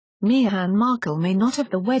Meghan Markle may not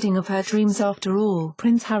have the wedding of her dreams after all.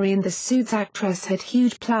 Prince Harry and the Suits actress had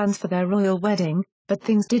huge plans for their royal wedding, but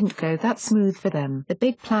things didn't go that smooth for them. The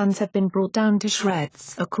big plans have been brought down to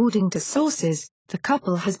shreds. According to sources, the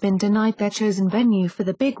couple has been denied their chosen venue for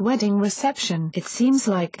the big wedding reception. It seems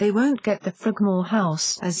like they won't get the Frogmore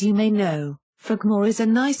house. As you may know, Frogmore is a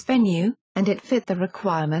nice venue, and it fit the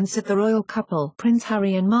requirements of the royal couple. Prince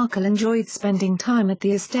Harry and Markle enjoyed spending time at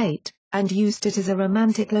the estate, and used it as a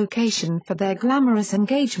romantic location for their glamorous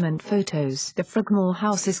engagement photos. The Frogmore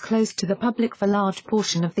house is closed to the public for a large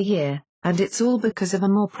portion of the year, and it's all because of a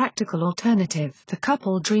more practical alternative. The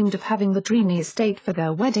couple dreamed of having the dreamy estate for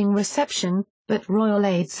their wedding reception, but royal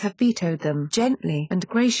aides have vetoed them. Gently and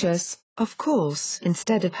gracious, of course.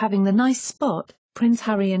 Instead of having the nice spot, Prince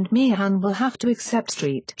Harry and Meghan will have to accept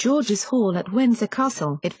St. George's Hall at Windsor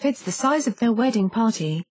Castle. It fits the size of their wedding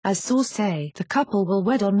party, as sources say. The couple will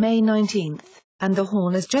wed on May 19, and the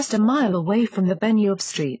hall is just a mile away from the venue of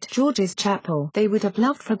St. George's Chapel. They would have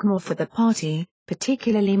loved Frogmore for the party,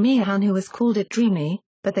 particularly Meghan, who has called it dreamy,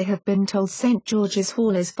 but they have been told St. George's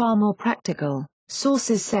Hall is far more practical.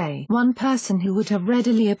 Sources say one person who would have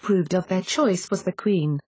readily approved of their choice was the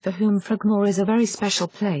Queen, for whom Frogmore is a very special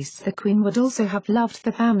place. The Queen would also have loved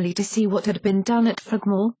the family to see what had been done at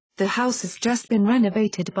Frogmore. The house has just been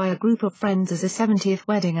renovated by a group of friends as a 70th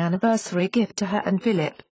wedding anniversary gift to her and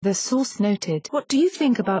Philip, the source noted. What do you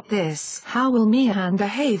think about this? How will Meghan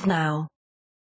behave now?